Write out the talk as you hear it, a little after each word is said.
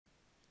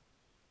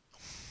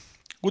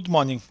Good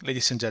morning,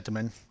 ladies and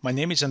gentlemen. My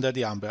name is Andrea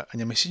Diambra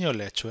and I'm a senior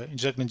lecturer in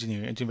geotechnical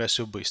engineering at the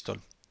University of Bristol.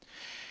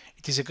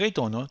 It is a great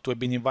honor to have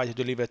been invited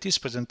to deliver this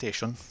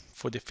presentation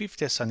for the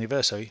 50th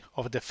anniversary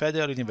of the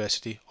Federal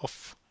University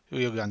of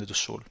Rio Grande do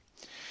Sul.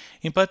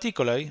 In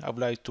particular, I would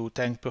like to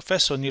thank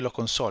Professor Nilo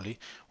Consoli,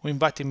 who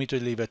invited me to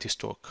deliver this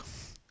talk.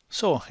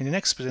 So, in the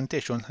next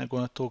presentation, I'm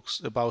going to talk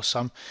about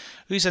some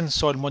recent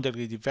soil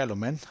modeling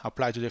development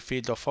applied to the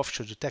field of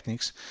offshore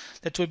geotechnics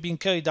that were being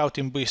carried out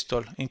in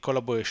Bristol in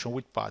collaboration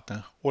with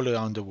partners all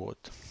around the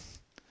world.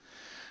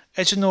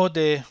 As you know,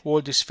 the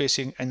world is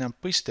facing an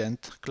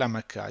unprecedented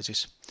climate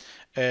crisis,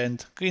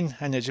 and green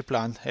energy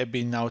plants have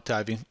been now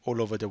thriving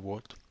all over the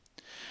world.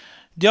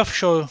 The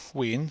offshore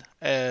wind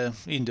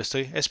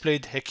industry has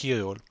played a key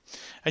role,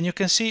 and you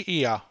can see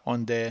here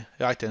on the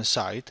right hand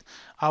side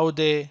how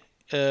the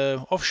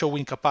offshore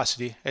wind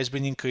capacity has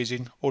been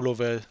increasing all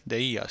over the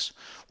years,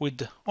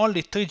 with only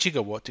 3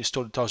 gigawatts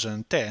installed in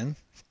 2010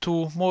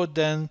 to more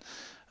than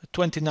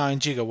 29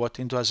 gigawatts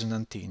in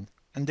 2019.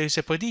 And there is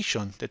a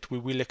prediction that we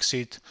will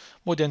exceed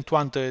more than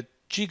 200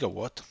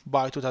 gigawatts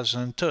by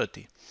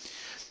 2030.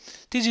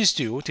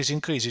 This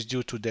increase is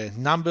due to the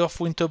number of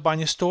wind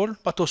turbines installed,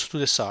 but also to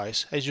the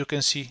size, as you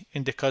can see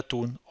in the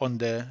cartoon on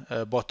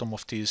the bottom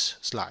of this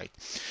slide,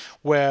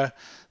 where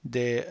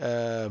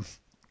the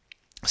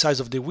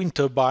size of the wind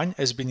turbine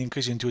has been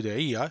increasing through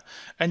the year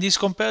and is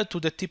compared to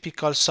the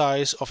typical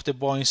size of the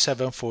Boeing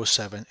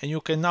 747, and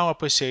you can now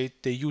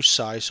appreciate the huge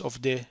size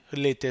of the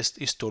latest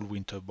installed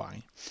wind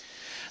turbine.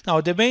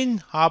 Now, the main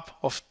hub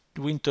of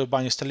wind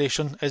turbine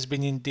installation has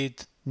been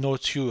indeed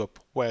North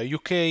Europe, where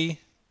UK,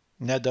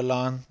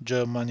 Netherlands,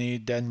 Germany,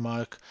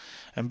 Denmark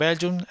and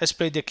Belgium has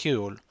played a key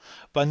role,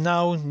 but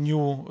now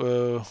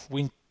new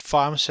wind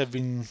farms have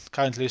been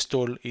currently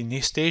installed in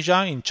East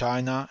Asia, in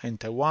China and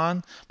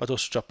Taiwan, but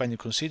also Japan is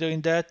considering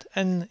that,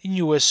 and in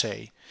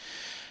USA.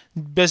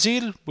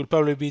 Brazil will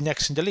probably be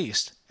next in the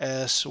list,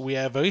 as we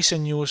have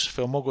recent news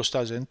from August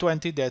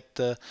 2020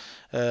 that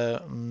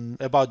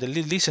about the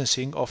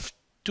licensing of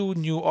 2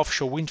 new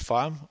offshore wind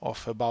farms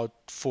of about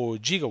 4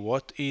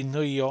 gigawatts in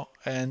Rio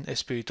and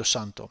Espírito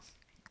Santo.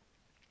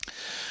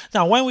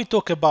 Now, when we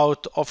talk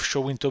about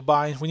offshore wind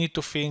turbine, we need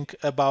to think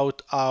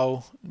about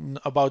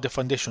the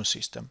foundation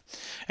system.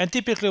 And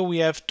typically we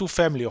have 2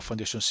 families of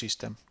foundation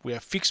system. We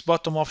have fixed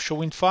bottom offshore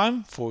wind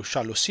farm for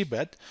shallow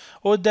seabed,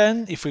 or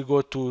then if we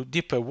go to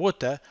deeper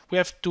water, we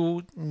have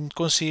to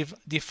conceive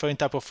different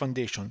type of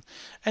foundation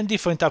and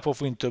different type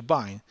of wind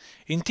turbine.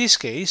 In this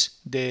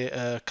case,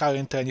 the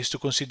current trend is to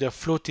consider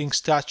floating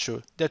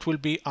structure that will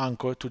be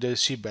anchored to the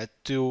seabed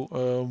through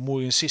a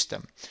mooring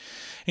system.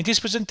 In this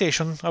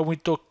presentation, I will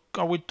talk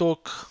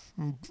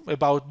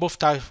about both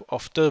types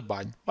of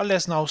turbine, but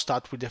let's now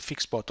start with the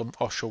fixed bottom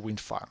offshore wind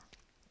farm.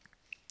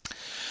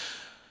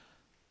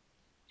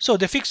 So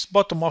the fixed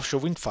bottom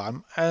offshore wind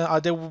farm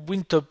are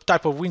the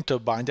type of wind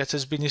turbine that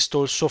has been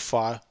installed so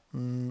far,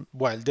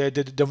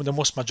 the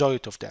most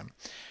majority of them.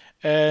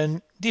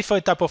 And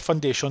different type of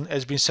foundation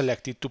has been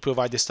selected to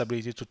provide the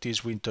stability to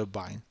this wind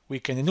turbine. We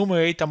can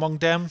enumerate among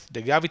them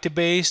the gravity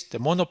base, the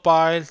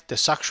monopile, the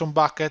suction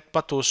bucket,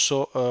 but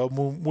also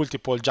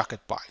multiple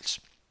jacket piles.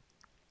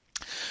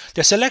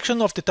 The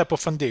selection of the type of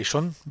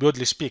foundation,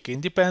 broadly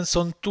speaking, depends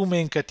on 2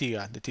 main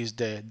criteria, that is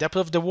the depth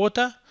of the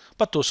water,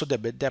 but also the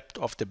depth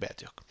of the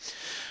bedrock.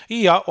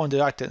 Here on the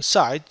right hand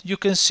side, you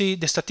can see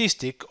the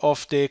statistic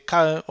of the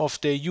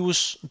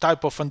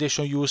type of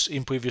foundation used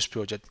in previous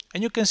project,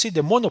 and you can see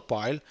the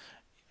monopile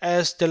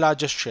as the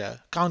largest share,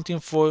 counting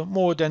for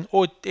more than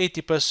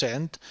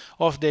 80%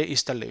 of the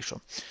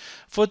installation.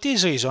 For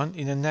this reason,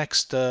 in the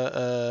next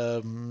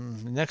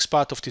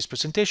part of this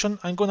presentation,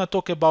 I'm going to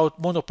talk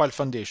about monopile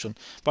foundation,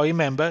 but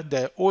remember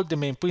that all the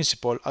main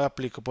principles are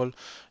applicable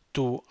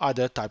to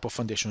other type of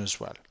foundation as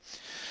well.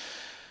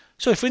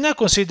 So if we now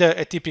consider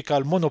a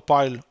typical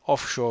monopile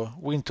offshore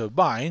wind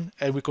turbine,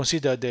 and we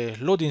consider the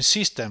loading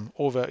system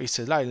over its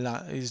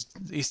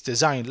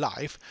design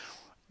life,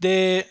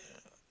 the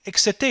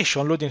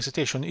loading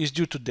excitation is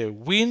due to the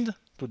wind,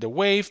 to the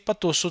wave,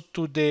 but also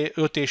to the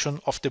rotation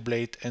of the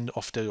blade and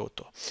of the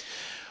rotor.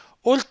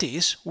 All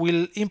this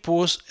will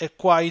impose a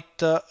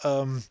quite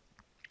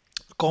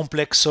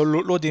complex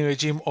loading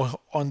regime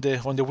on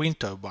the wind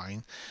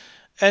turbine,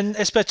 and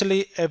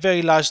especially a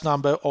very large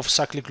number of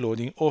cyclic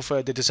loading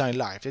over the design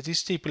life, that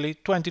is typically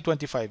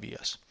 20-25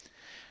 years.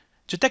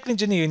 Geotechnical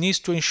engineering needs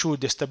to ensure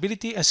the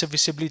stability and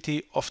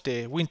serviceability of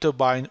the wind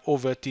turbine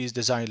over this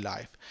design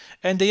life,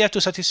 and they have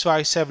to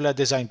satisfy several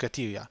design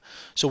criteria.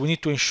 So we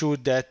need to ensure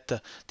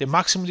that the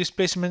maximum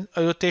displacement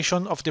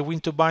rotation of the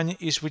wind turbine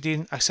is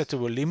within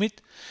acceptable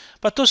limit,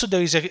 but also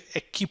there is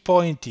a key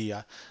point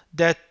here,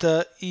 that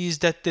is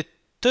that the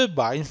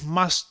turbine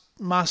must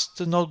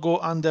not go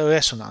under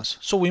resonance.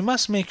 So we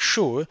must make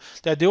sure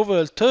that the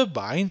overall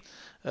turbine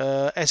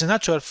has a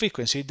natural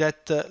frequency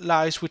that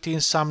lies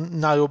within some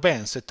narrow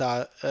bands that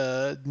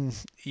are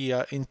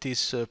here in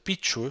this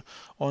picture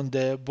on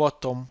the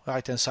bottom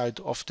right hand side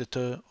of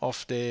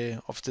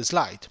the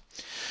slide.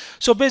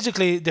 So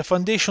basically the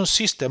foundation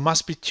system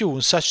must be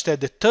tuned such that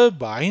the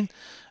turbine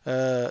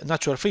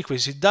natural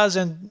frequency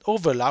doesn't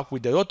overlap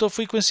with the rotor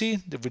frequency,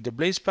 with the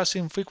blades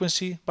passing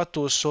frequency, but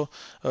also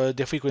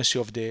the frequency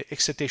of the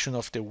excitation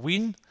of the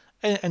wind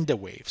and the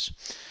waves.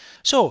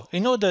 So,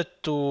 in order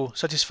to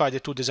satisfy the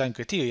two design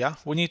criteria,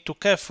 we need to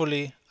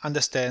carefully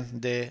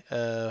understand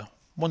the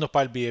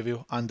monopile behavior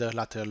under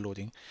lateral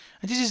loading.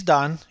 And this is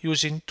done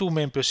using two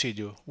main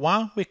procedures.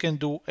 One, we can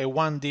do a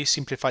 1D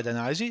simplified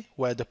analysis,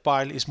 where the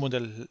pile is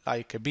modeled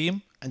like a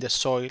beam and the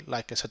soil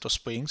like a set of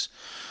springs.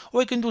 Or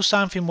we can do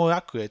something more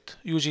accurate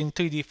using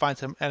 3D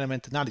finite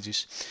element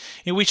analysis,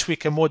 in which we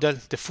can model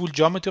the full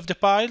geometry of the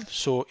pile,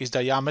 so its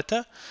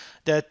diameter,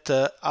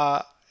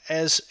 that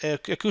has a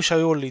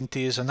crucial role in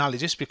this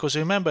analysis, because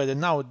remember that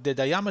now the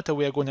diameter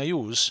we are going to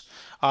use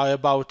are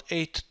about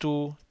 8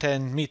 to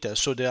 10 meters,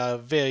 so they are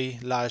very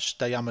large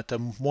diameter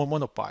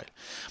monopile.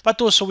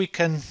 But also we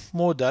can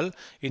model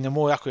in a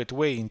more accurate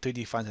way in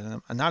 3D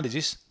finite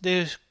analysis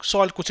the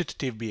soil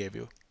constitutive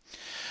behavior.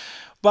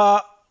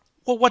 But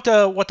what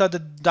are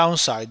the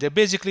downsides?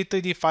 Basically,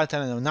 3D finite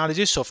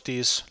analysis of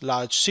this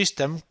large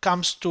system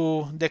comes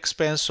to the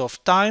expense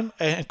of time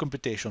and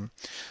computation.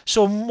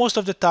 So most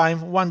of the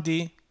time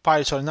 1D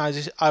pile soil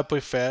analysis I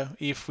prefer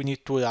if we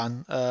need to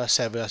run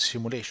several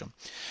simulations.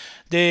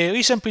 The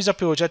recent PRISA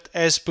project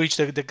has bridged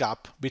the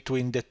gap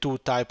between the two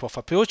types of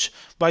approach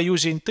by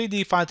using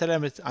 3D finite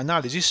element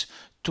analysis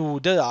to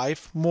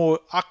derive more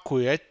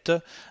accurate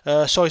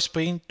soil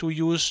spring to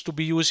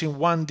be used in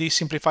 1D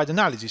simplified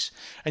analysis.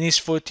 And it's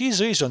for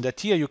this reason that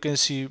here you can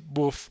see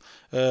both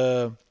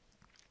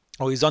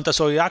horizontal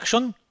soil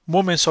reaction,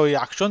 moment soil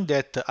reaction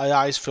that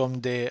arise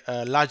from the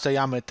large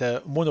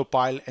diameter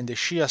monopile and the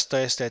shear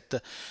stress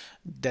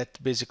that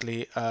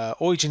basically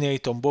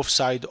originate on both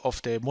sides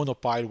of the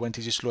monopile when it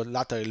is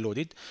laterally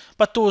loaded,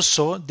 but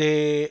also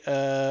the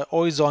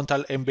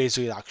horizontal and base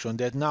reaction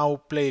that now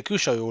play a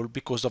crucial role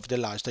because of the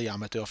large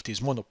diameter of this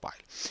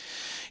monopile.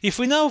 If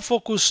we now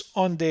focus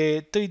on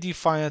the 3D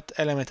finite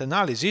element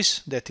analysis,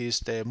 that is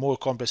the more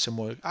complex and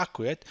more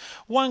accurate,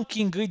 one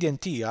key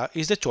ingredient here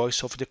is the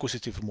choice of the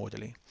constitutive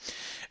modeling.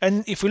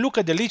 And if we look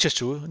at the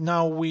literature,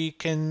 now we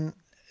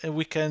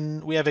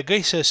have a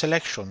great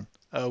selection.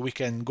 We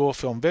can go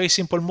from very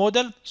simple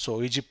model, so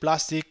rigid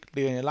plastic,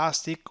 linear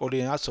elastic, or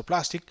linear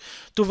plastic,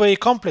 to very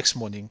complex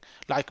modeling,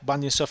 like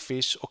bending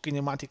surface or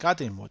kinematic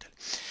hardening model.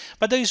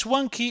 But there is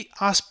one key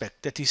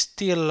aspect that is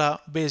still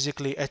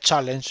basically a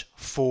challenge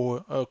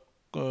for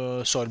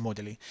soil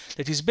modeling.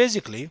 That is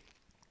basically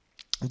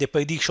the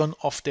prediction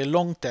of the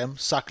long-term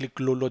cyclic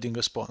loading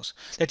response.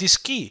 That is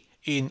key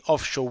in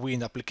offshore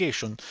wind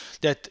application,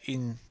 that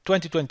in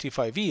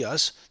 20-25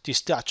 years, this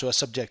structure is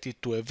subjected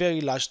to a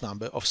very large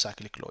number of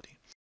cyclic loading.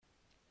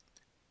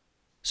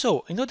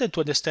 So, in order to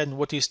understand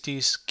what is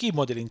this key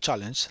modeling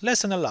challenge,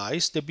 let's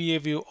analyze the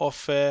behavior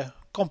of a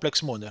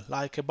complex model,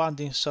 like a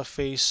bending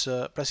surface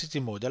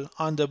plasticity model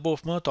under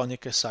both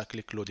monotonic and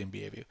cyclic loading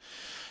behavior.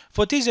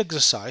 For this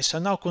exercise,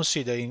 I'm now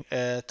considering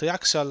a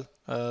triaxial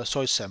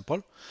soil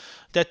sample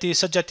that is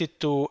subjected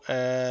to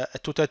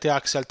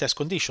triaxial test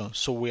conditions.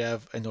 So we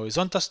have an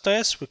horizontal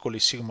stress, we call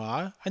it sigma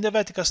r, and a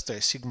vertical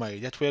stress, sigma a,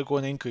 that we are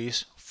going to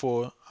increase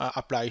for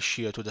apply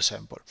shear to the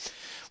sample.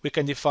 We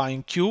can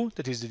define Q,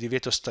 that is the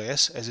deviator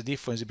stress, as the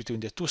difference between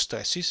the two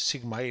stresses,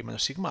 sigma a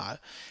minus sigma r,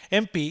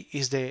 and P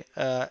is the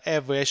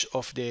average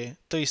of the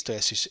three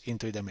stresses in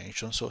 3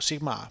 dimensions, so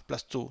sigma r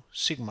plus 2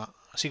 sigma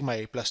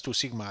a plus 2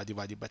 sigma r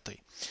divided by 3.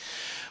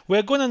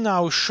 We're going to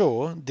now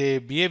show the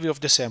behavior of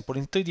the sample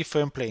in 3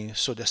 different planes.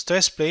 So the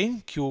stress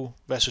plane, Q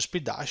versus P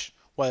dash,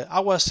 where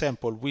our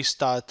sample will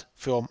start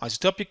from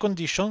isotropic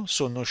condition,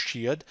 so no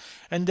sheared,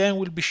 and then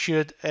will be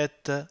sheared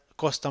at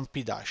constant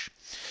P dash.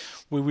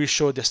 We will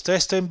show the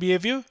stress strain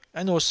behavior,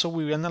 and also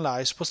we will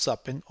analyze what's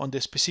happened on the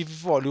specific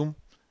volume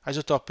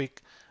isotropic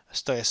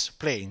stress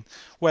plane,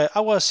 where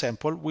our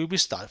sample will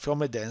start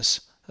from a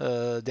dense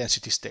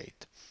density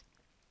state.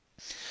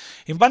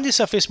 In bending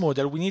surface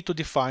model, we need to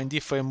define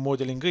different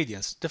model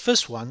ingredients. The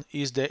first one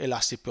is the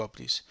elastic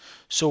properties.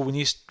 So we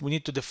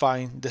need to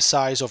define the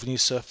size of the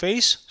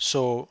surface.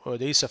 So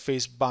the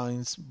surface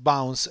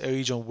bounds a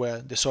region where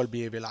the soil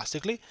behaves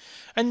elastically.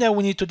 And then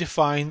we need to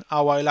define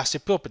our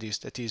elastic properties,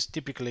 that is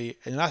typically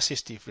an elastic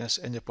stiffness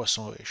and the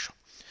Poisson ratio.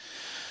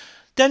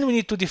 Then we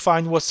need to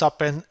define what's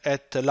happened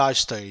at large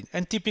strain,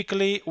 and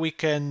typically we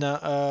can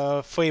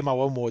frame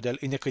our model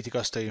in a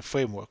critical strain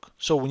framework.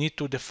 So we need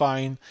to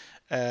define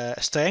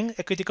strength,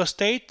 a critical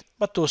state,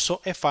 but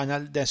also a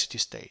final density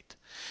state.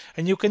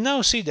 And you can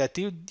now see that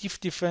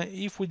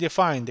if we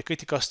define the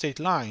critical state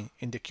line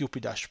in the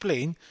QP'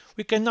 plane,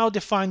 we can now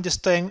define the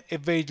strength at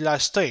very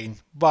large strain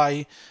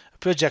by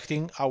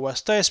projecting our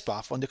stress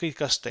path on the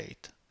critical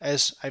state,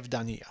 as I've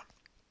done here.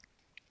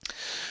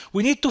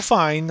 We need to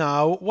find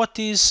now what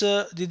is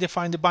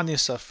define the bending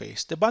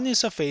surface. The bending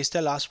surface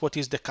tells us what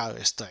is the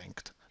current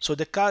strength. So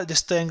the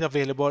strength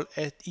available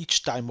at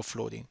each time of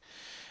loading.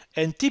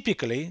 And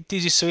typically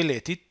this is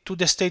related to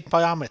the state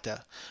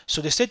parameter.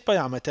 So the state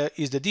parameter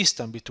is the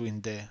distance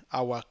between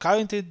our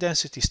current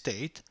density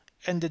state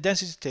and the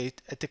density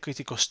state at the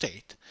critical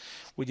state.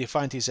 We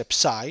define this as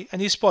psi,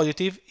 and it's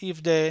positive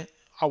if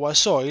our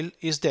soil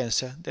is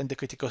denser than the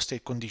critical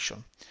state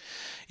condition.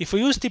 If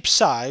we use tip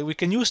psi, we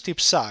can use tip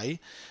psi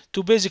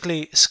to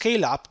basically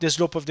scale up the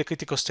slope of the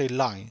critical state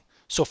line.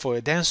 So for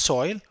a dense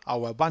soil,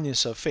 our bonding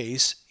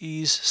surface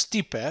is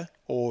steeper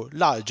or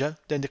larger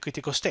than the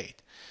critical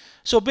state.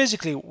 So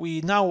basically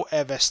we now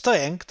have a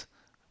strength,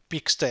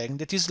 peak strength,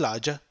 that is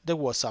larger than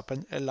what's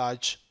happened a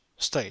large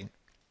strain.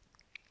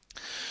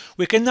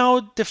 We can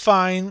now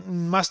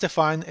must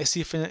define a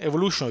stiffening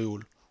evolution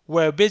rule,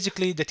 where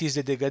basically that is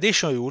the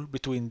degradation rule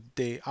between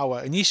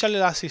our initial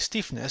elastic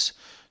stiffness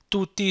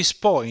to this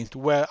point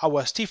where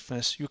our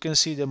stiffness, you can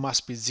see, there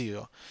must be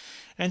 0.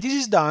 And this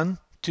is done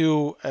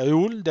to a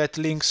rule that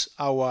links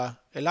our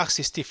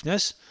elastic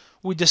stiffness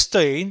with the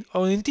strain,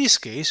 or in this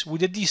case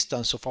with the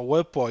distance of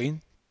our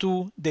point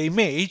to the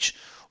image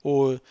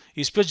or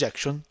its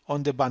projection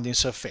on the bonding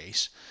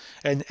surface.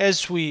 And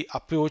as we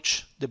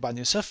approach the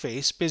bonding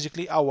surface,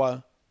 basically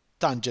our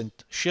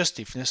tangent shear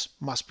stiffness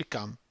must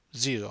become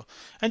 0.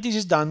 And this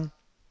is done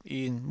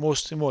in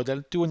most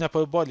models through an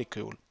hyperbolic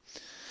rule.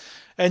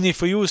 And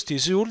if we use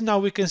this rule, now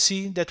we can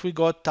see that we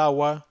got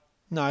our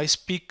nice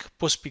peak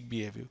post-peak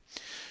behavior.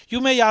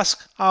 You may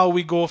ask how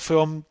we go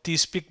from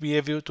this peak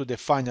behavior to the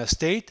final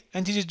state,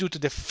 and this is due to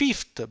the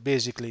fifth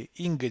basically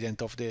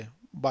ingredient of the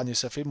bonding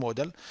surface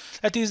model,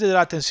 that is the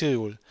latency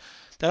rule.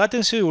 The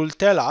latency rule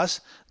tells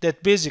us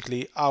that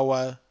basically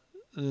our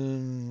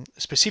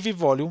specific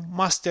volume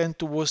must tend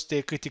towards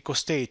the critical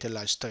state at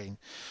large strain,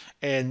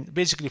 and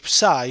basically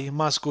psi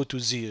must go to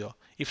 0.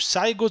 If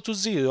psi goes to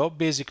 0,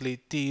 basically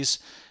this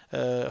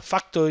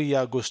factor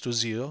here goes to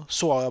 0,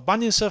 so our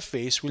bonding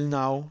surface will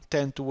now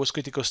tend towards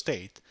critical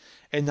state,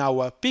 and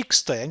our peak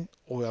strength,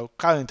 or our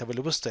current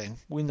available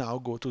strength, will now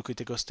go to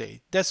critical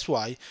state. That's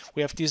why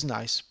we have this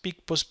nice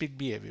peak post-peak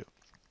behavior.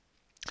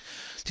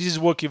 This is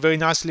working very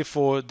nicely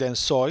for dense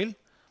soil,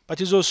 but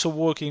it's also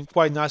working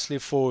quite nicely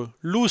for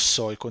loose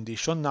soil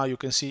condition. Now you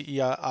can see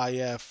here I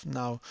have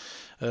now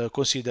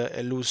considered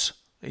a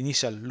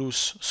initial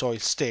loose soil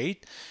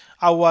state.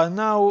 Our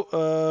now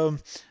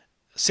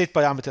set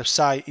parameter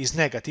psi is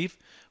negative.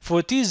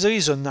 For this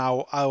reason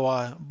now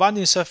our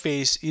bonding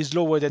surface is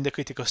lower than the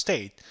critical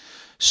state.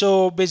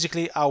 So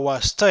basically our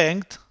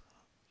strength,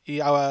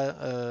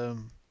 our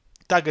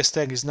target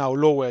strength is now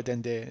lower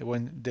than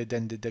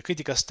the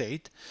critical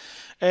state,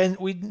 and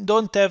we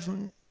don't have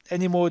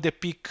anymore the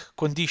peak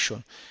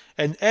condition.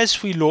 And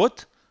as we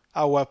load,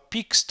 our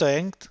peak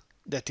strength,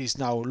 that is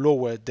now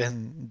lower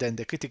than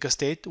the critical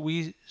state,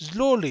 we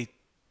slowly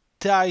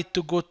try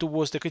to go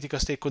towards the critical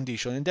state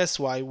condition, and that's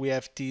why we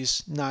have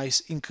this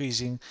nice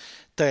increasing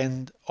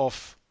trend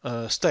of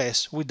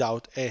stress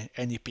without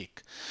any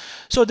peak.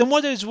 So the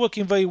model is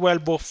working very well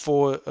both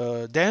for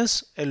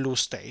dense and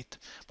loose state.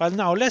 But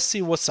now let's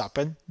see what's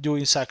happened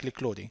during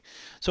cyclic loading.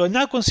 So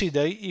now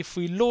consider if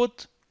we load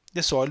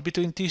the soil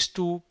between these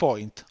 2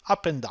 points,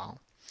 up and down.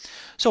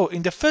 So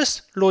in the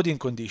first loading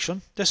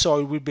condition, the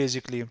soil will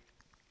basically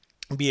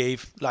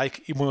behave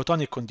like a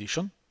monotonic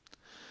condition,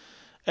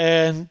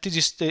 and this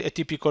is a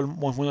typical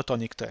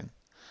monotonic trend.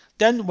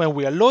 Then when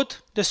we unload,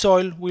 the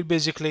soil will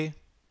basically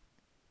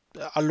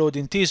unload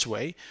in this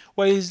way,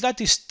 where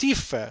that is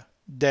stiffer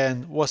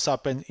than what's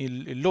happened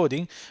in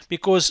loading,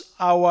 because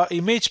our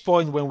image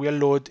point when we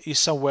unload is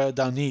somewhere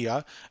down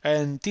here,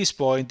 and this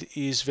point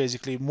is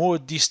basically more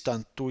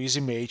distant to its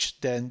image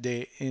than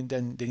the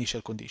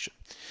initial condition.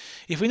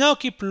 If we now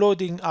keep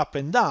loading up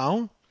and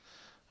down,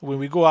 when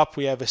we go up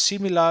we have a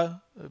similar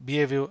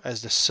behavior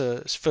as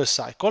the first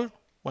cycle.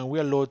 When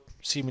we unload,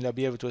 similar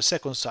behavior to the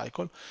second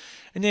cycle.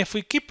 And if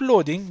we keep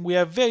loading, we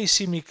have very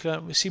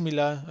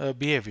similar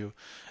behavior.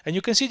 And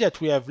you can see that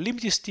we have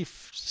limited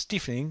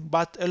stiffening,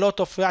 but a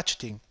lot of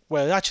ratcheting.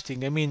 Where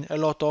ratcheting, I mean a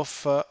lot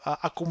of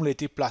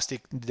accumulated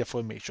plastic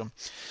deformation.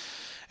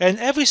 And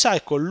every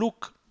cycle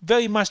look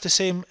very much the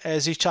same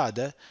as each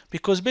other,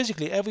 because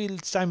basically every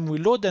time we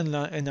load and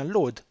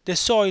unload, the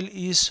soil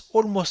is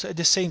almost at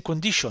the same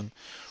condition,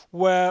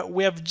 where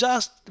we have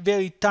just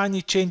very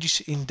tiny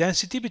changes in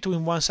density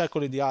between one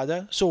cycle and the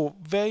other, so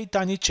very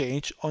tiny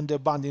change on the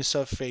bonding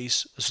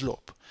surface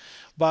slope,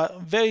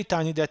 but very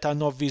tiny that are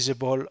not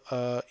visible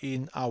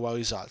in our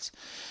results.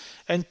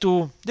 And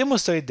to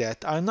demonstrate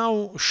that, I'm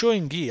now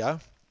showing here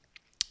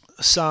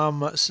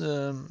some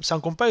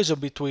comparison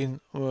between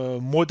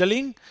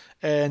modeling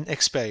and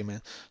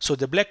experiment. So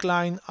the black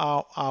line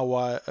are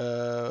our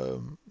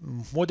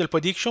model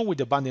prediction with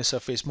the bonding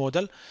surface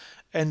model,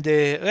 and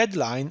the red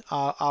line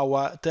are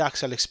our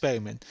triaxial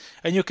experiment.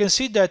 And you can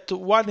see that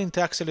while in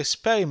triaxial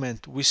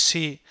experiment we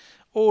see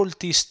all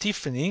this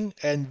stiffening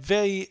and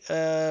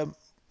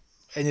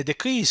and a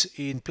decrease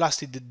in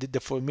plastic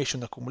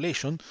deformation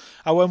accumulation,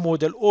 our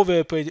model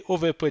over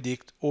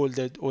predict all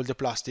the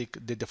plastic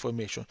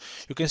deformation.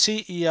 You can see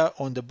here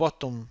on the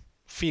bottom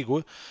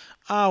figure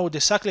how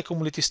the cyclic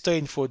cumulative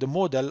strain for the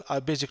model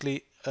are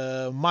basically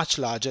much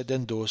larger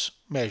than those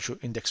measured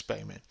in the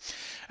experiment.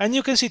 And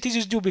you can see this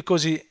is due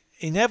because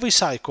in every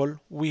cycle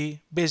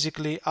we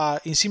basically are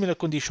in similar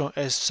condition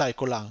as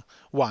cycle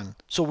 1.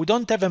 So we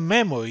don't have a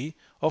memory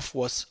of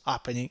what's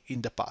happening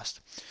in the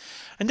past.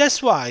 And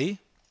that's why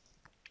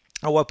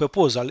our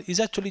proposal is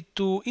actually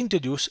to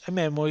introduce a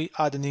memory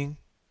hardening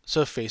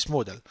surface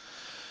model.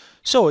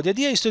 So the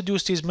idea is to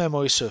introduce this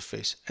memory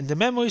surface, and the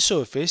memory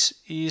surface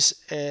is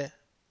a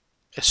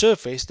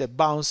surface that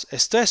bounds a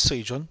stress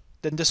region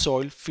that the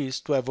soil feels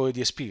to have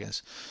already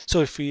experienced.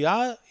 So if we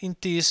are in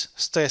this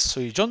stress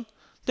region,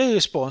 the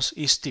response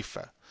is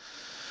stiffer.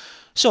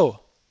 So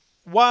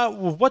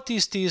what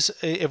is this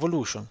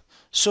evolution?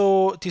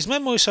 So this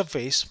memory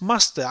surface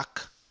must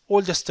track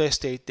all the stress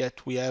state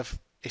that we have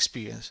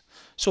experienced.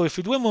 So if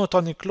we do a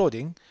monotonic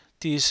loading,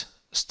 this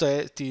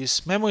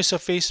memory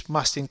surface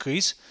must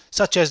increase,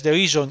 such as the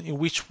region in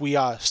which we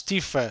are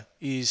stiffer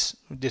is,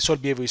 the soil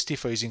behavior is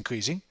stiffer, is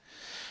increasing.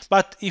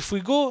 But if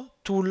we go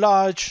to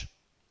large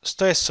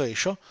stress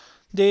ratio,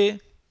 the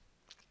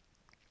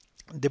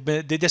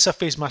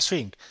surface must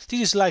shrink.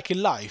 This is like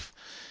in life.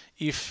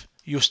 If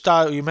you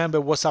remember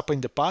what's happened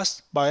in the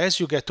past, but as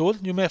you get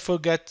old, you may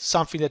forget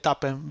something that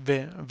happened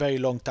very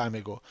long time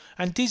ago.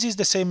 And this is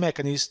the same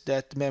mechanism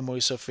that memory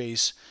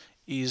surface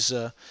is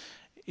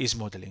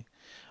modeling.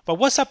 But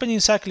what's happening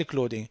in cyclic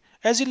loading?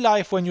 As in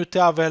life, when you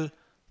travel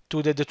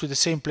to the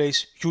same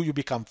place, you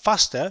become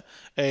faster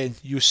and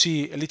you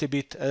see a little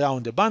bit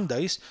around the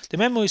boundaries. The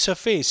memory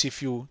surface,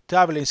 if you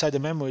travel inside the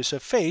memory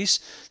surface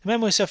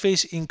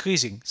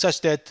increasing,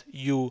 such that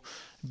your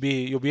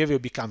behavior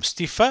becomes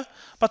stiffer,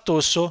 but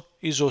also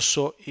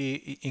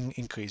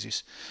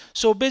increases.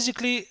 So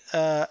basically,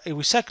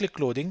 with cyclic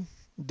loading,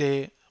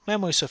 the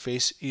memory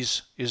surface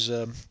is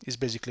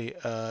basically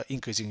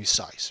increasing in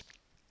size.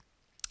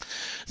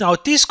 Now,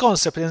 this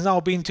concept has now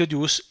been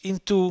introduced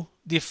into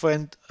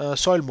different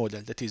soil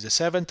model, that is the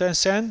 710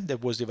 sand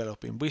that was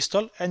developed in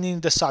Bristol, and in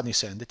the Sunny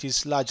sand that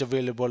is largely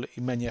available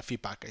in many FE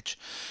package.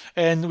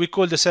 And we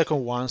call the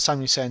second one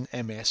Sunny sand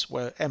MS,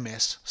 where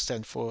MS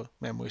stands for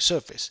memory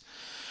surface.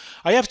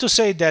 I have to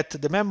say that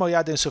the memory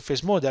hardening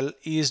surface model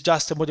is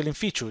just a modeling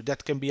feature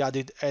that can be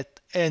added at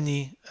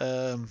any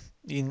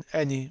in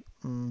any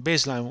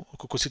baseline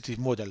constitutive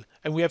model,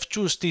 and we have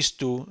chosen these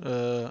two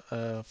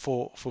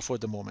for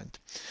the moment.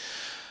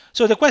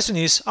 So the question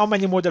is, how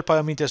many model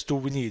parameters do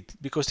we need?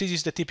 Because this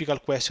is the typical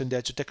question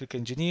that geotechnical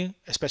engineers,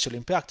 especially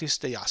in practice,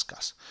 they ask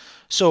us.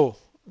 So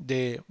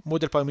the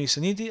model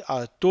parameters needed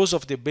are those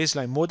of the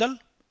baseline model,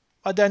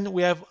 but then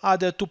we have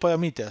other two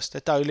parameters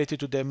that are related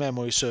to the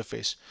memory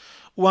surface.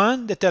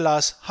 One, they tell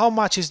us how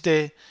much is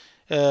the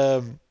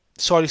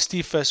soil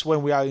stiffness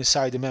when we are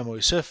inside the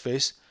memory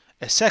surface.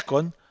 A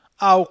second,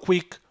 how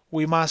quick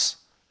we must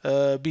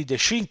be the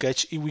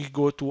shrinkage if we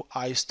go to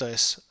high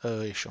stress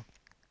ratio.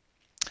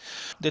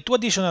 The two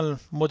additional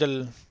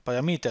model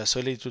parameters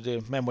related to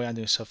the memory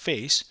hardening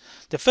surface.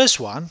 The first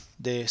one,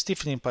 the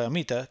stiffening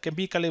parameter, can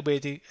be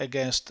calibrated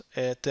against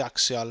a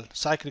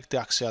cyclic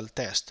triaxial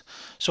test.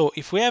 So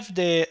if we have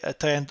the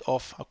trend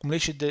of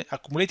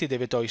accumulated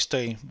deviatory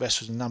strain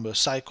versus the number of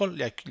cycles,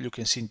 like you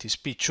can see in this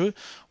picture,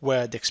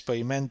 where the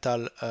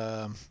experimental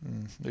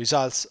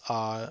results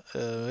are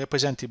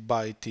represented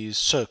by this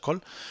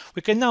circle,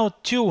 we can now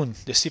tune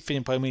the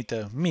stiffening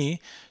parameter μ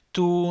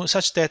to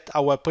such that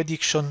our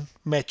prediction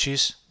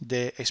matches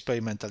the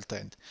experimental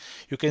trend.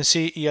 You can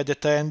see here the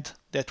trend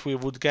that we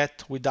would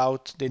get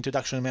without the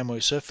introduction of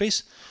memory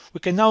surface. We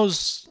can now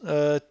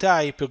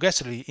try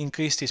progressively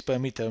increase this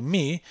parameter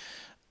μ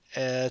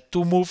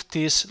to move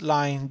this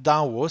line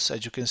downwards,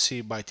 as you can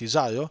see by this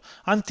arrow,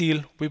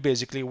 until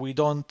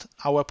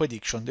our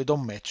prediction, they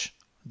don't match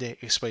the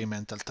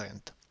experimental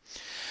trend.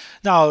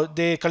 Now,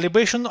 the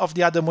calibration of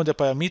the other model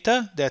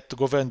parameter that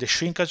govern the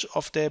shrinkage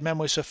of the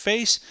memory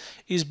surface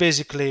is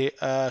basically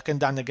can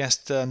done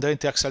against the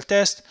triaxial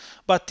test,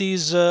 but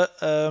it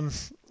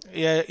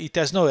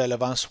has no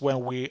relevance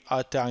when we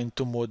are trying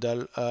to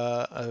model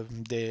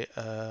the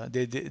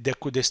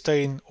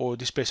strain or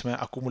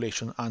displacement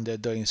accumulation under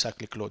during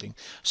cyclic loading.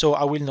 So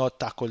I will not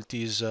tackle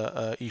this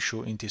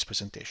issue in this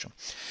presentation.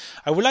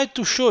 I would like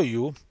to show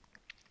you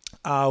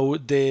how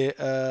the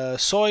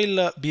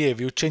soil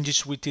behavior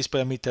changes with this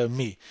parameter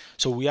μ.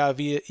 So we have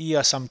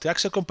here some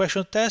triaxial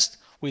compression test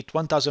with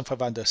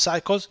 1500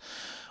 cycles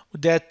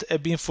that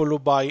have been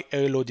followed by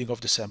a reloading of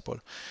the sample.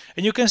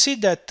 And you can see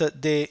that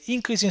the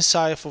increase in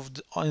size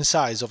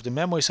of the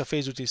memory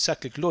surface with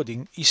cyclic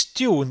loading is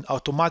tuned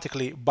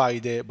automatically by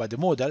the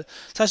model,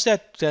 such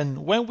that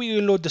then when we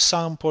reload the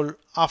sample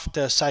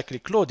after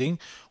cyclic loading,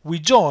 we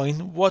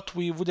join what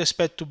we would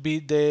expect to be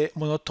the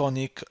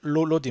monotonic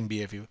loading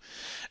behavior.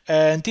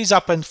 And this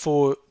happened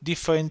for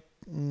different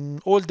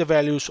all the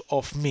values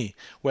of μ,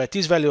 where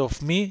this value of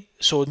μ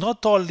so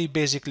not only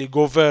basically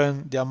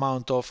govern the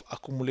amount of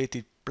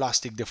accumulated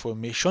plastic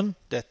deformation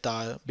that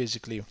are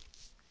basically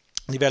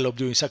developed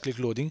during cyclic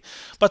loading,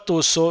 but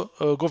also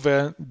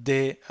govern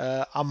the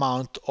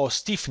amount of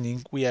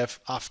stiffening we have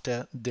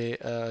after the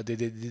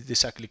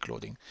cyclic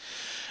loading.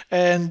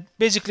 And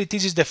basically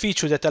this is the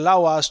feature that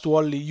allows us to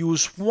only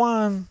use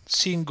one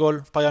single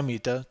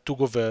parameter to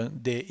govern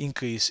the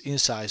increase in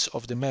size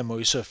of the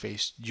memory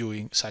surface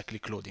during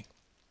cyclic loading.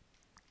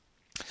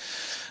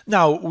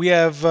 Now we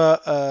have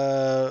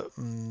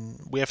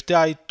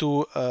tried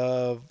to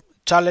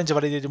challenge the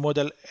validated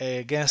model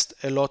against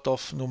a lot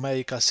of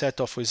numerical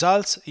set of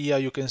results. Here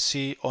you can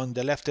see on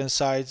the left hand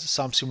side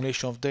some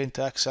simulation of the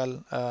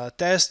interaxial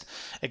test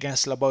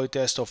against laboratory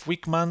test of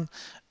Wickman,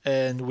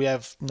 and we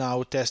have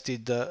now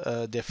tested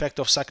the effect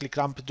of cyclic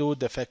amplitude,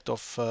 the effect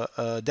of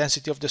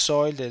density of the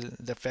soil,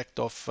 the effect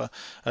of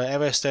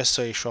error stress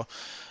ratio,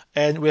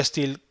 and we are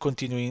still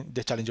continuing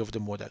the challenge of the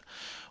model.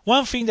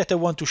 One thing that I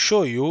want to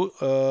show you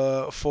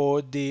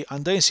for the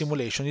Andrean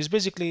simulation is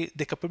basically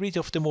the capability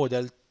of the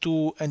model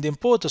to, and the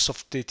importance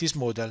of this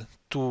model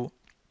to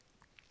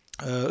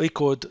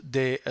record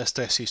the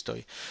stress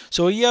history.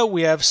 So here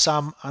we have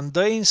some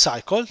Andrean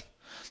cycles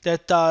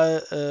that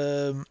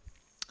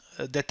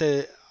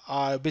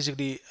are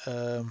basically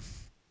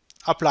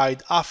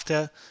applied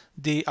after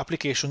the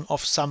application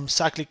of some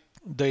cyclic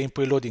drain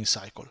preloading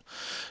cycle.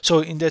 So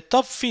in the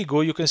top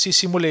figure you can see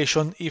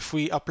simulation if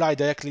we apply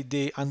directly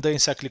the Andrean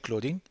cyclic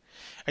loading,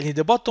 and in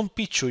the bottom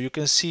picture you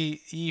can see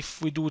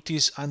if we do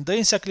this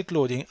Andrean cyclic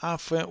loading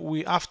after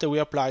we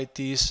apply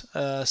this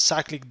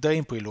cyclic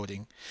drain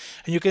preloading,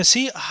 and you can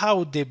see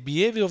how the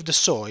behavior of the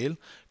soil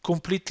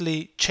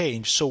completely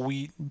changed. So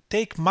we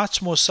take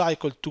much more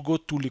cycle to go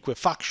to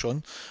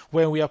liquefaction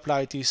when we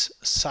apply this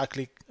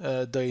cyclic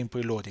drain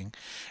preloading,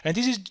 and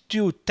this is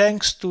due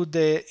thanks to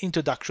the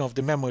introduction of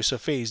the memory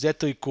surface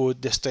that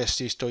record the stress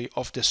history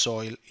of the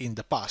soil in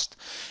the past.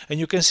 And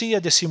you can see here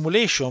the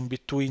simulation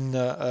between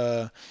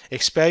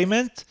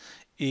experiment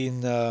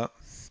in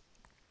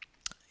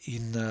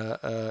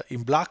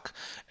black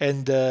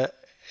and the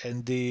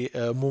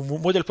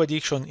model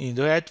prediction in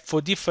red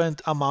for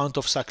different amount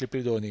of cyclic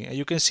preloading, and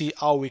you can see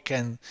how we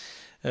can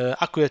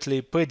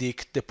accurately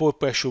predict the pore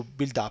pressure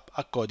buildup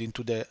according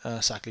to the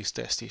cyclic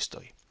stress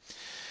history.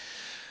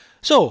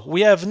 So we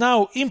have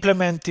now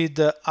implemented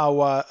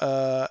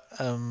our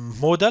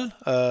model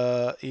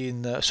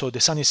so the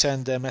Sunny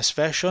Sand MS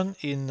version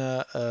in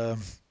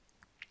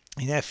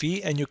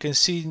FE, and you can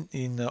see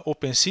in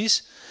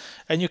OpenSys,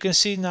 and you can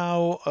see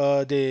now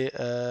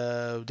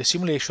the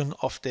simulation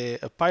of the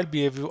pile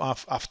behavior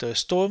after a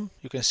storm.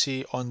 You can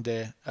see on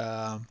the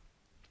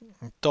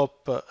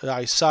top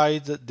right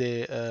side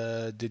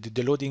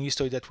the loading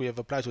history that we have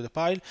applied to the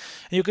pile, and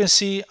you can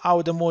see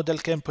how the model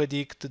can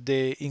predict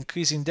the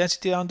increase in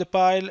density around the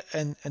pile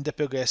and the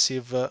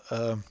progressive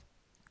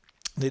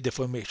the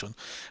deformation.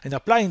 And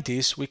applying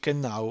this, we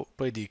can now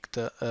predict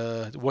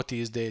what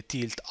is the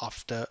tilt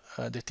after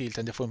the tilt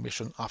and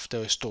deformation after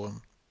a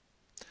storm.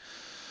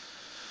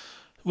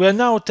 We are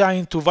now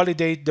trying to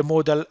validate the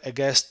model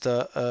against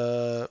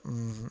a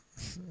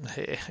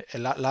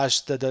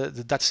large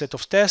data set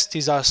of tests.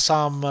 These are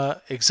some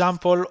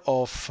example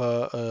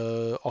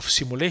of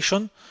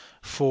simulation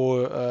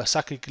for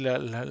cyclic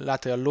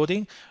lateral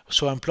loading.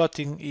 So I'm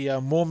plotting here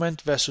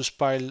moment versus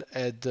pile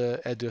head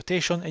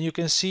rotation, and you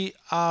can see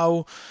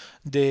how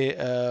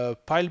the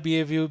pile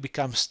behavior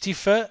becomes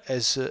stiffer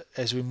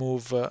as we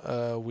move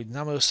with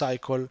number of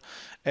cycle,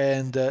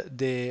 and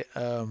the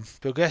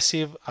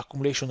progressive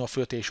accumulation of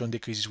rotation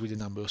decreases with the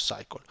number of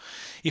cycle.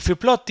 If we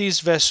plot this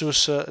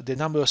versus the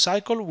number of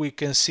cycle, we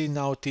can see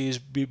now this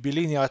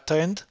bilinear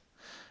trend,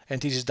 and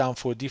this is done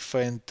for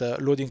different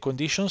loading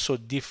conditions, so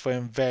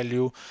different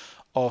value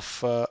of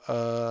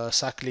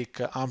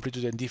cyclic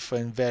amplitude and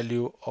different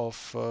value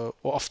of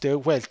the,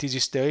 well, this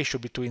is the ratio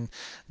between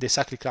the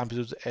cyclic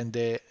amplitude and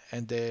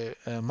the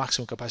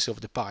maximum capacity of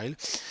the pile.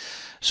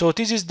 So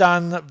this is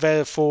done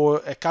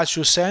for a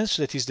calcium sand,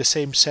 that is the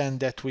same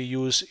sand that we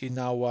use in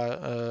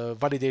our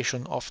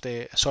validation of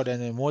the soil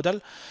energy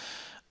model.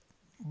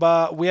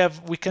 But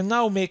we can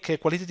now make a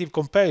qualitative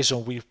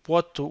comparison with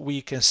what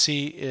we can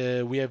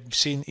see we have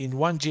seen in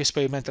 1G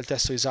experimental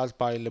test result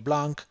by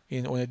LeBlanc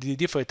on a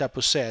different type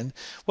of sand.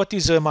 What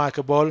is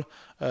remarkable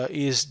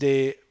is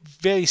the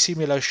very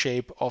similar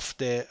shape of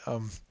the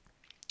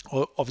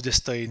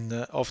strain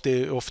of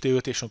the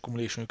rotation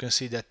accumulation. You can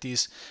see that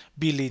this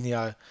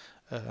bilinear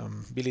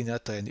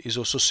trend is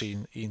also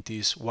seen in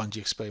these 1G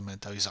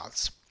experimental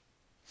results.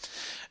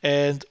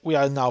 And we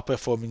are now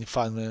performing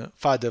further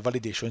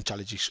validation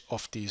challenges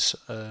of this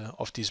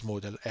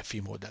model,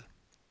 FE model.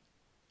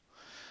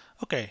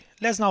 Okay,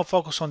 let's now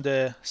focus on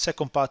the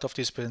second part of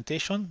this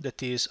presentation,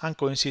 that is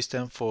anchoring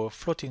system for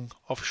floating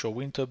offshore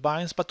wind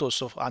turbines, but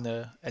also for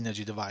other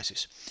energy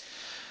devices.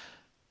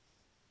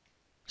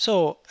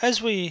 So,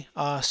 as we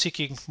are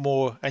seeking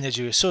more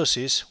energy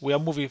resources, we are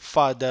moving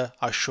further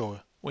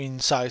ashore in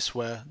sites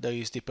where there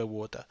is deeper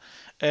water.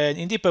 And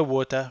in deeper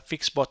water,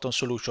 fixed bottom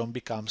solution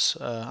becomes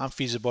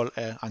unfeasible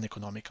and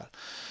uneconomical.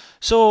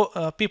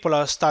 So people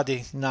are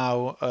studying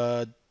now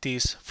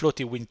this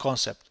floating wind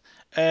concept,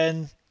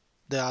 and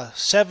there are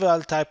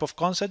several types of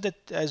concepts that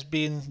has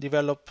been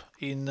developed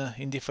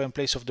in different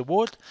places of the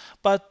world,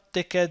 but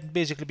they can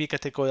basically be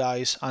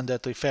categorized under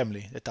three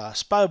families that are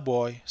spar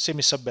buoy,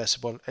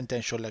 semi-submersible, and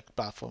tension leg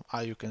platform,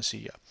 as you can see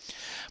here.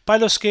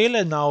 Pilot scale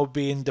are now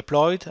being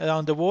deployed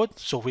around the world,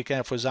 so we can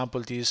have, for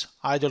example, this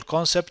idle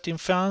concept in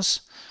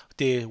France,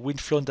 the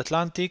wind flown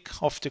Atlantic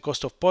off the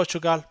coast of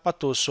Portugal,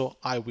 but also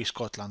Irish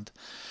Scotland.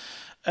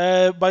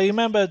 But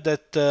remember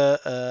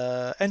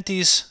that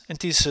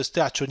NT's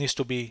structure needs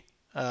to be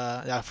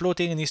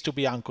floating and needs to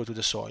be anchored to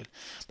the soil.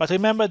 But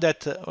remember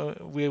that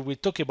we'll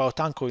talk about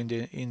anchor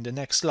in the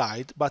next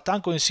slide. But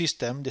anchoring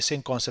system, the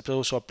same concept, is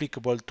also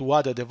applicable to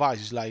other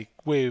devices like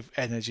wave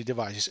energy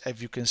devices,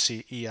 as you can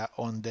see here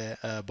on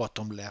the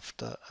bottom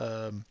left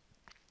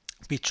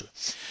picture.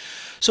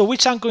 So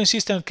which anchoring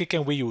system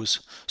can we use?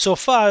 So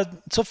far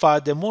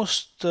the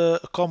most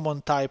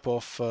common type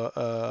of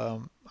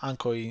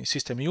anchoring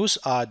system used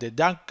are the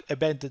dark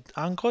embedded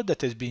anchor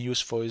that has been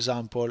used, for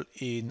example,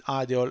 in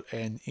Ariel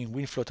and in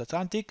Windfloat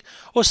Atlantic,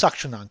 or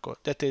suction anchor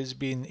that has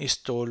been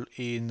installed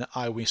in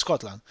Irwin,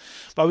 Scotland.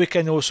 But we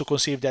can also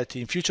conceive that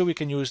in future we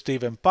can use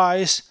driven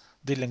piles,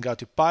 drill and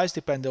gravity piles,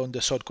 depending on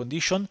the soil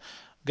condition,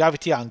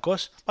 gravity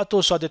anchors, but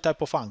also other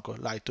type of anchor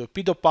like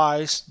torpedo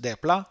piles,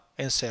 DEPLA,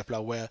 and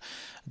SEPLA, where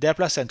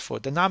DEPLA stands for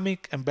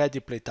Dynamic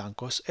Embedded Plate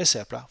Anchors and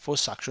SEPLA for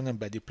Suction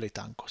Embedded Plate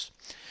Anchors.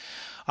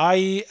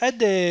 I had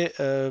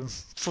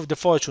the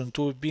fortune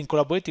to be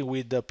collaborating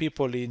with the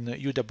people in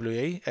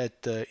UWA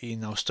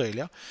in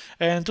Australia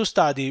and to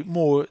study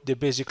more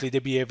basically the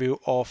behavior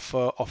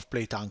of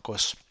plate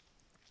anchors.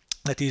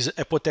 That is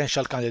a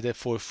potential candidate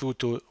for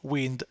future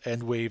wind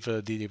and wave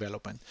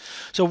development.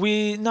 So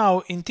we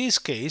now, in this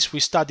case, we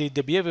studied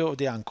the behavior of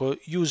the anchor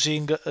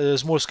using a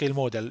small-scale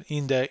model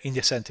in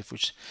the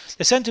centrifuge.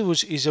 The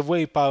centrifuge is a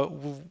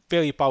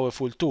very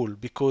powerful tool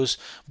because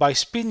by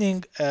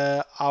spinning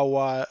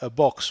our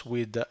box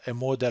with a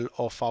model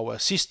of our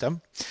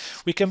system,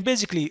 we can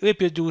basically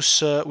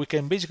reproduce. We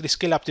can basically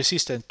scale up the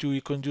system to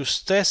reproduce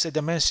stress and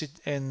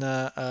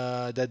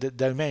the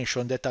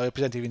dimension that are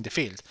represented in the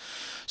field.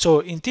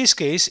 So in this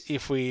case,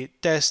 if we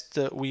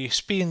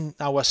spin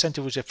our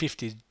centrifuge at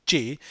 50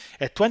 G,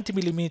 a 20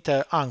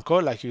 mm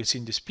anchor, like you see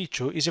in this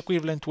picture, is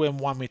equivalent to a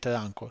 1 meter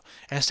anchor,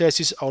 and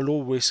stresses are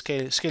always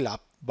scale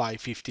up by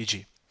 50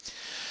 G.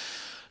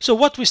 So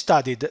what we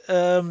studied,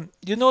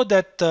 you know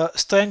that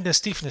strength and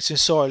stiffness in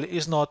soil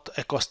is not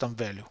a constant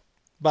value,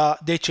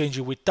 but they change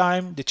with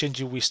time, they change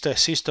with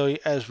stress history,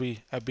 as we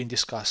have been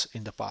discussed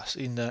in the past,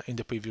 in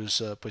the previous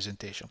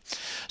presentation.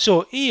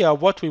 So here,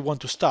 what we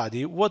want to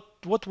study, what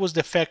was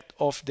the effect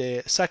of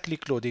the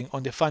cyclic loading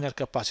on the final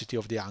capacity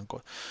of the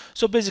anchor.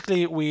 So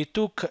basically, we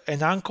took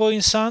an anchor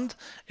in sand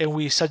and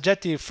we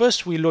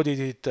first we loaded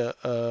it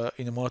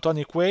in a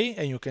monotonic way,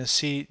 and you can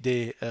see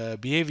the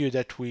behavior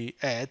that we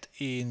had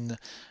in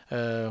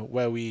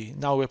where we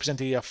now represent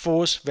the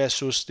force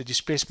versus the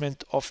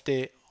displacement of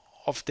the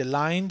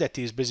line, that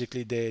is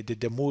basically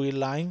the mooring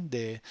line,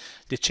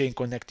 the chain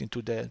connecting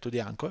to the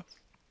anchor.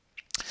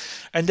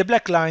 And the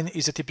black line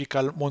is a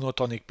typical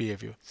monotonic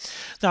behavior.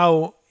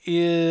 Now,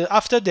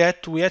 after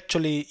that, we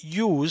actually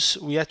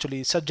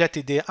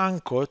subjected the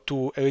anchor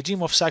to a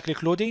regime of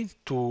cyclic loading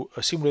to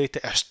simulate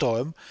a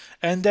storm,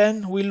 and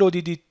then we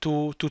loaded it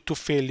to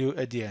failure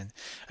at the end.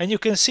 And you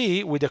can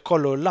see with the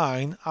color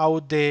line how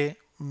the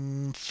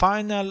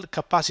final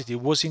capacity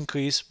was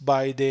increased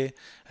by the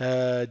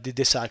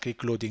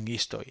cyclic loading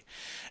history.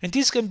 And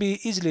this can be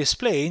easily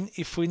explained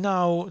if we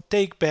now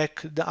take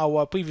back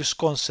our previous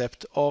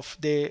concept of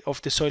the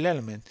soil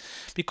element,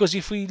 because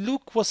if we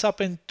look what's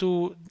happened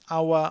to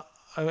our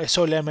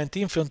soil element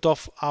in front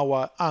of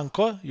our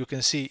anchor, you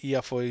can see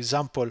here, for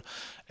example,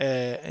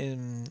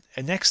 an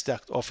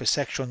extract of a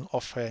section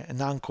of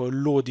an anchor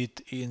loaded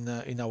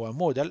in our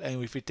model,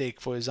 and if we take,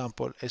 for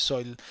example, a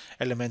soil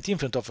element in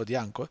front of the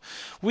anchor,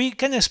 we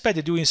can expect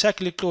that during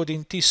cyclic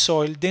loading this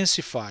soil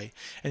densify,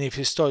 and if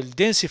the soil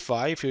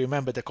densify, if you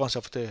remember the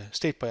concept of the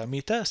state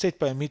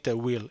parameter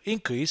will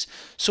increase.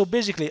 So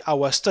basically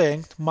our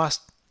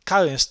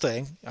current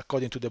strength,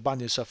 according to the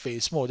boundary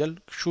surface model,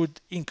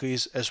 should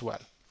increase as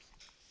well.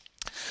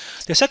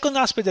 The second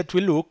aspect that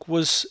we look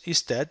was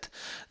instead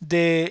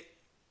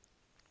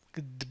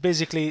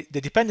basically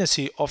the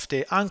dependency of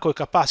the anchor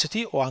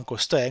capacity or anchor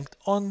strength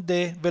on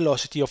the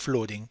velocity of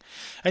loading.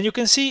 And you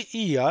can see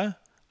here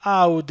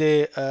how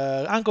the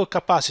anchor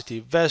capacity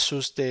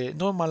versus the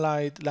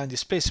normalized line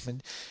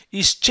displacement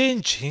is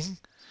changing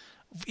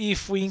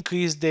if we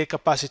increase the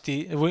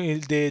capacity,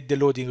 the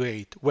loading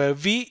rate, where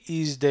V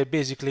is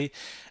basically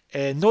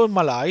a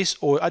normalized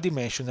or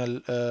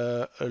adimensional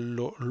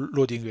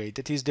loading rate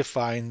that is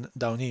defined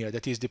down here,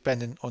 that is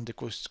dependent on the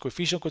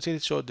coefficient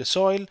concentration of the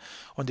soil,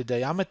 on the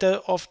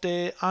diameter of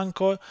the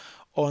anchor,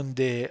 on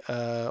the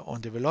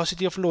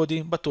velocity of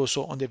loading, but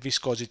also on the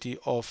viscosity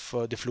of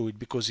the fluid,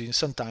 because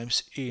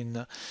sometimes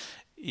in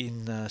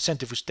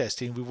centrifuge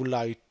testing we would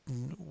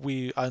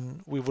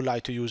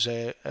like to use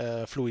a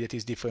fluid that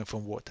is different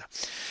from water.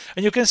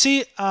 And you can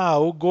see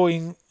how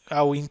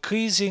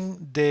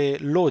increasing the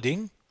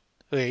loading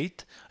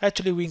rate,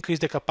 actually we increase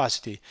the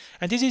capacity.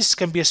 And this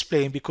can be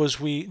explained because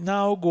we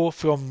now go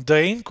from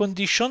drain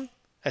condition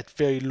at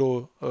very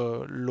low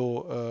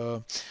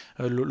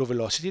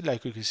velocity,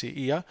 like you can see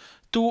here,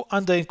 to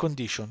undrained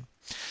condition.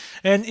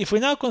 And if we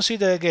now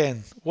consider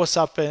again what's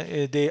up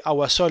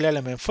our soil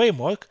element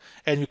framework,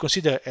 and we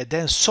consider a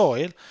dense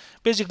soil,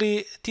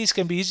 basically this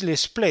can be easily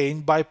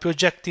explained by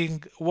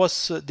projecting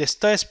what's the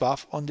stress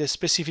path on the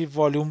specific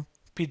volume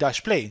P'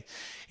 plane.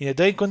 In a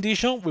drain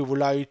condition, we would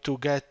like to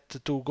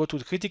go to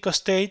the critical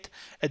state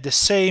at the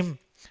same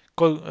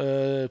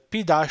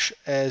P'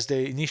 as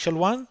the initial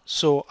one,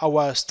 so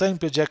our strength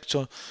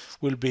projection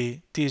will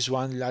be this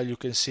one, like you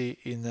can see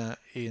in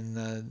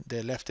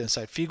the left hand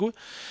side figure.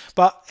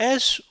 But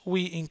as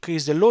we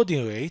increase the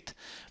loading rate,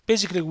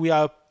 basically we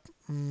are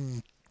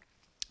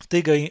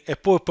triggering a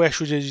pore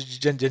pressure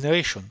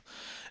generation.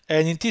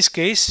 And in this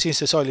case, since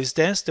the soil is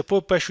dense, the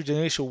pore pressure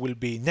generation will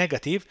be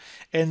negative,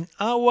 and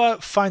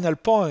our final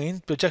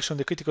point, projection on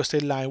the critical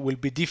state line, will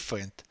be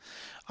different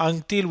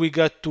until we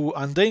get to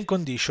undrained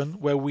condition,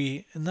 where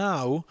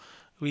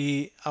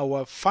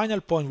our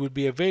final point will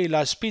be a very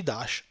large P',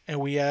 and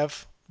we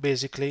have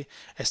basically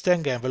a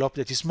strength envelope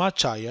that is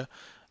much higher,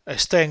 a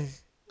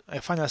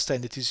final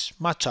strength that is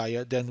much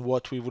higher than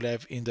what we will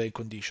have in drain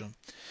condition.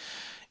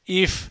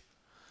 If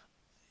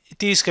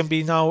this can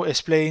be now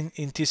explained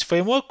in this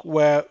framework,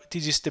 where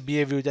this is the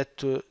behavior that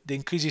the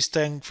increased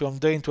strength from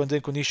drain to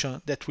undrained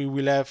condition that we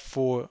will have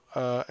for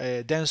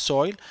a dense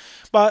soil.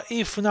 But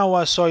if now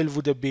our soil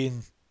would have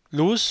been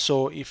loose,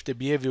 so if the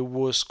behavior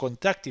was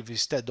contractive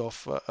instead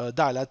of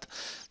dilate,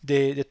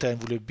 the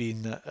trend would have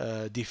been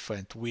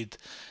different with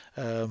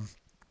a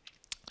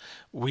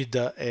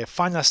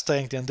final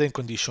strength and drain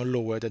condition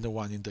lower than the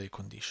one in drain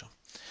condition.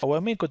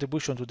 Our main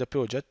contribution to the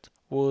project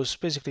was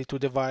basically to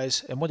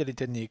devise a modeling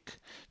technique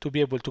to be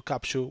able to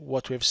capture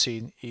what we have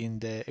seen in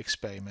the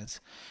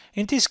experiments.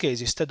 In this case,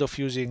 instead of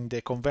using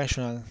the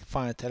conventional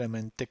finite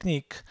element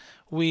technique,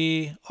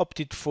 we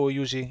opted for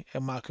using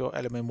a macro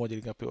element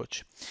modeling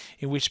approach,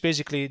 in which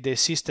basically the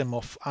system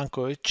of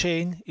anchor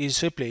chain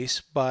is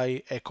replaced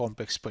by a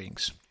complex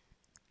springs.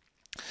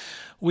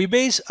 We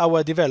base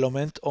our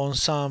development on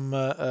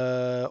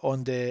the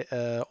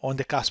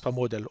Caspar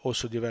model,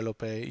 also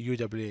developed at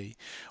UWA,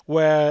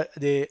 where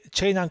the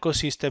chain anchor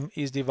system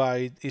is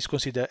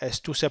considered as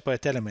two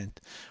separate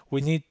elements.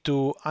 We need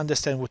to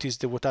understand what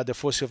are the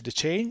forces of the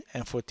chain,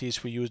 and for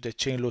this we use the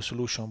chain law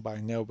solution by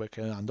Neuberg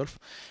and Randolph,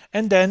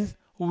 and then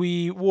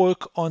we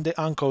work on the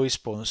anchor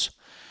response.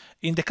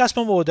 In the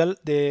Caspar model,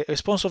 the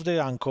response of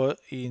the anchor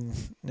in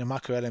the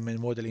macro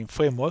element modeling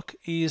framework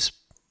is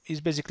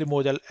basically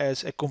modeled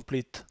as a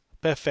complete,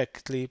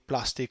 perfectly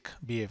plastic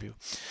behavior.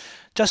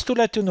 Just to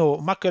let you know,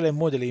 macro element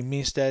modeling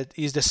means that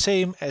it's the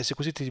same as a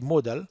constitutive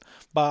model,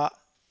 but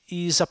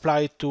is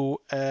applied to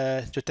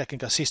a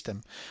geotechnical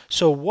system.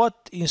 So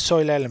what in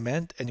soil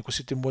element and the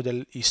constitutive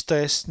model is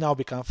stress now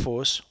becomes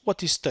force,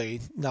 what is strain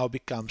now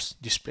becomes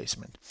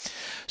displacement.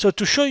 So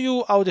to show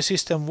you how the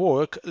system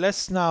works,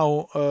 let's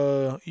now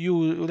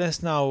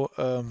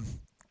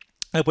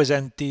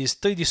represent this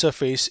 3D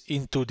surface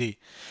in 2D.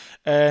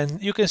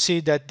 And you can see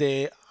that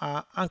the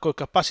anchor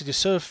capacity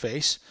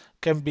surface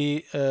can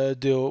be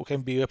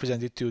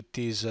represented to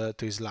this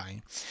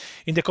line.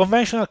 In the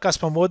conventional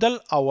Caspar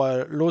model,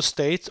 our load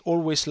states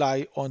always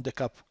lie on the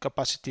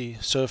capacity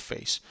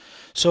surface,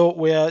 so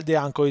where the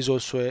anchor is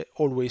also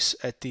always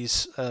at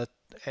this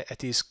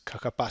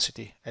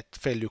capacity, at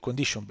failure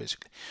condition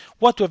basically.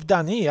 What we have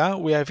done here,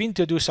 we have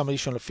introduced some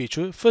additional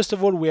feature. First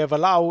of all, we have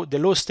allowed the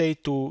load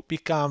state to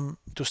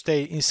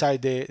stay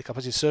inside the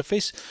capacity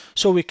surface,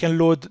 so we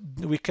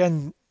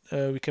can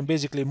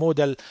basically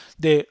model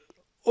the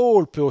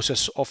whole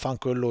process of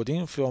anchor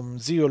loading from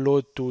zero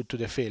load to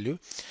the failure.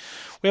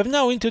 We have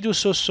now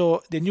introduced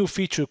also the new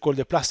feature called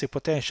the plastic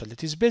potential.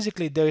 That is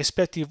basically the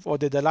respective of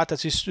the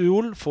latency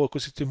rule for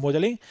constitutive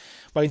modeling,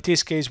 but in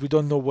this case we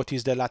don't know what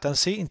is the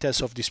latency in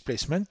terms of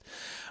displacement.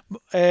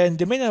 And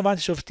the main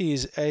advantage of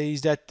this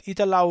is that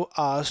it allows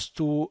us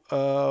to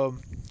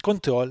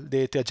control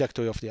the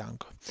trajectory of the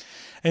anchor.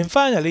 And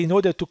finally, in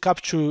order to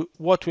capture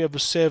what we have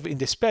observed in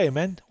the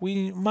experiment,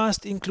 we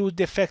must include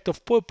the effect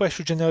of pore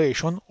pressure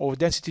generation or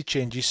density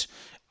changes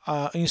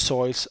in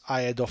soils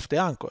ahead of the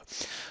anchor.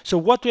 So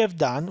what we have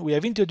done, we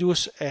have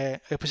introduced a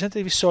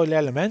representative soil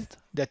element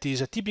that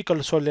is a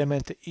typical soil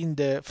element in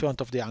the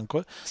front of the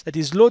anchor that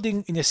is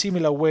loading in a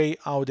similar way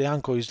how the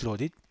anchor is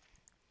loaded.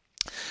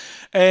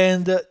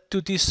 And to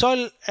this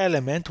soil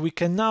element, we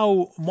can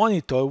now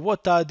monitor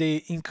what are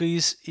the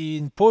increase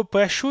in pore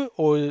pressure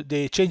or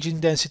the change in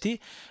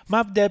density,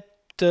 map depth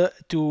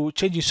to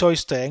change in soil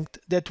strength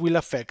that will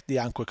affect the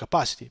anchor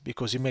capacity.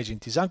 Because imagine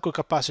this anchor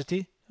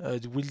capacity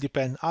will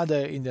depend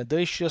either in the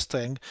ratio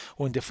strength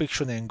or in the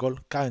friction angle,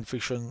 current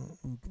friction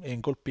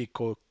angle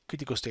peak or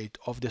critical state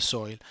of the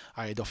soil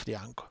ahead of the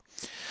anchor.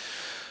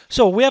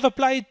 So we have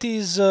applied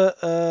this,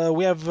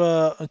 we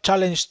have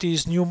challenged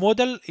this new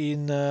model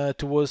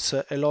towards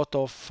a lot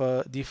of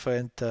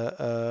different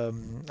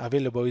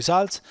available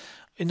results.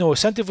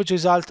 Centrifuge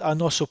results are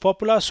not so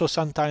popular, so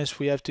sometimes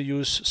we have to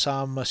use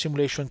some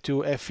simulation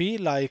to FE,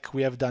 like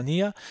we have done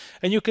here.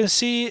 And you can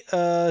see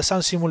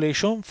some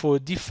simulation for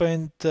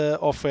different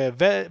of a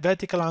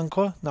vertical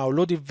anchor, now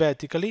loaded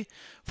vertically,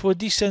 for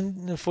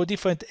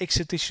different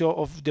eccentricity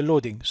of the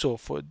loading. So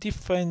for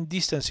different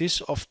distances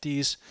of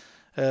these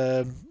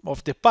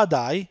of the pad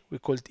eye, we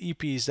call it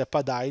EP is the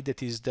pad eye,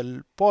 that is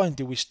the point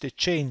in which the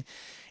chain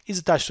is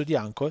attached to the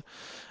anchor,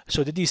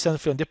 so the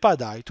distance from the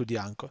pad eye to the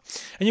anchor.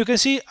 And you can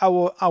see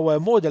our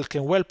model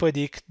can well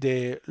predict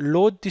the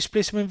load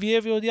displacement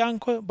behavior of the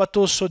anchor, but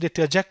also the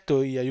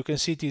trajectory. You can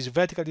see it is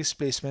vertical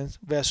displacement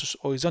versus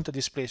horizontal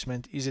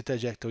displacement is the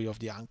trajectory of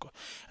the anchor.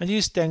 And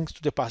this is thanks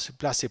to the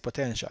plastic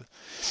potential.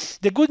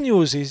 The good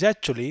news is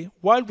actually,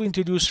 while we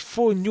introduced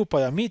 4 new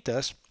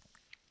parameters,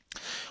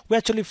 we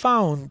actually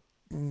found,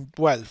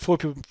 well, four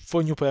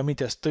new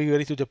parameters, 3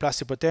 related to the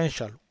plastic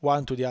potential,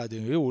 1 to the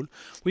Ardern rule.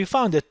 We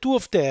found that 2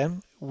 of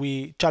them,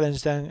 we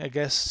challenged them, I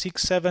guess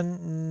 6,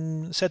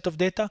 7 set of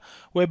data,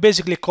 were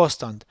basically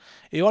constant.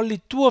 And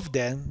only 2 of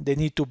them, they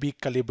need to be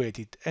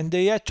calibrated, and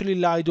they actually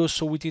lied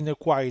also within a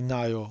quite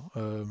narrow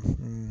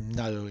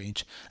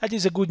range. That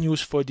is a good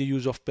news for the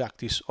use of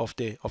practice of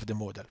the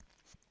model.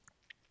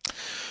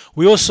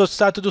 We also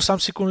start to do some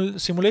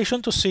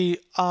simulation to see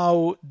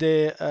how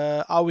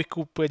we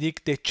could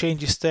predict the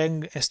change in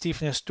strength and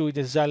stiffness during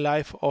the design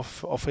life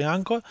of an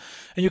anchor,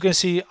 and you can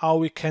see how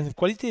we can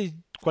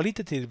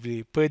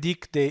qualitatively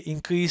predict the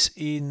increase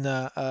in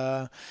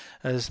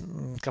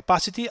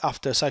capacity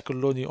after cycle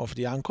loading of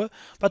the anchor,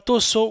 but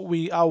also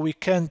how we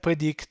can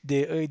predict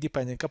the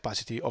area-dependent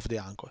capacity of the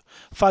anchor.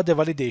 Further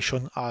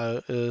validation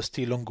are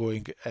still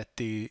ongoing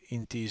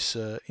in these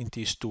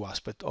 2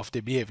 aspects of the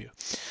behavior.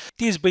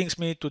 This brings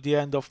me to the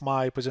end of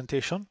my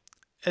presentation.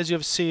 As you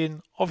have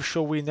seen,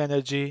 offshore wind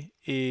energy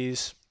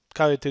is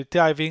currently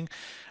thriving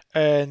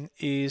and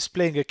is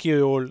playing a key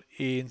role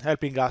in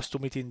helping us to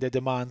meet the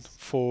demand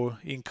for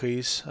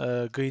increased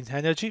green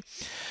energy.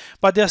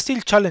 But there are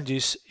still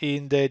challenges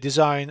in the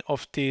design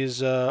of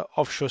this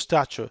offshore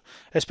structure,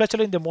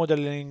 especially in the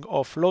modeling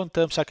of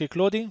long-term cyclic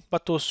loading,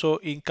 but also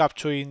in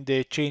capturing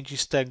the change in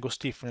strength or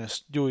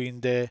stiffness during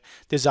the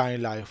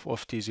design life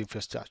of this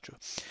infrastructure.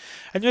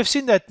 And we've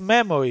seen that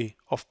memory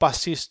of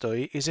past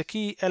history is a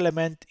key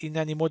element in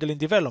any modeling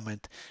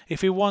development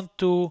if we want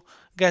to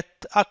get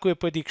accurate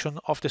prediction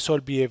of the soil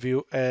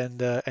behavior and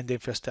the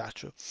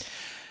infrastructure.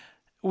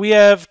 We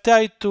have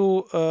tried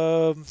to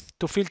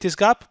fill this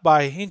gap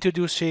by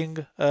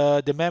introducing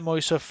the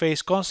memory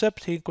surface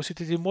concept in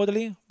constitutive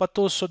modeling, but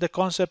also the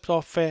concept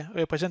of a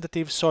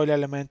representative soil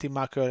element in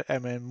macro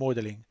element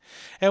modeling.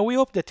 And we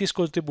hope that this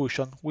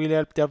contribution will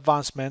help the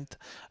advancement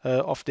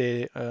of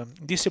the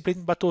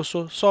discipline, but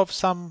also solve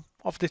some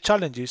of the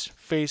challenges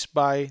faced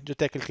by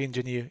geotechnical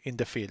engineers in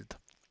the field.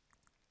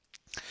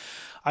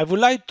 I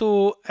would like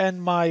to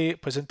end my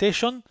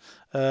presentation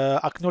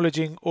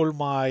acknowledging all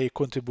my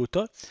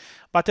contributors,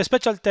 but a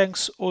special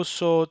thanks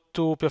also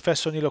to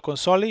Professor Nilo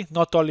Consoli,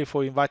 not only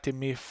for inviting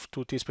me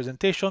to this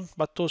presentation,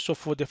 but also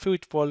for the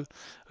fruitful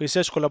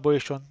research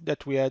collaboration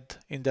that we had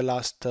in the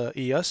last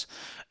years.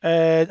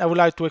 And I would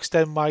like to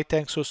extend my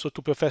thanks also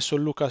to Professor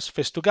Lucas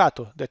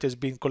Festugato, that has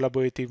been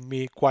collaborating with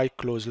me quite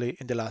closely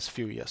in the last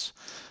few years.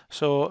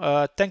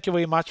 So thank you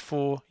very much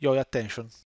for your attention.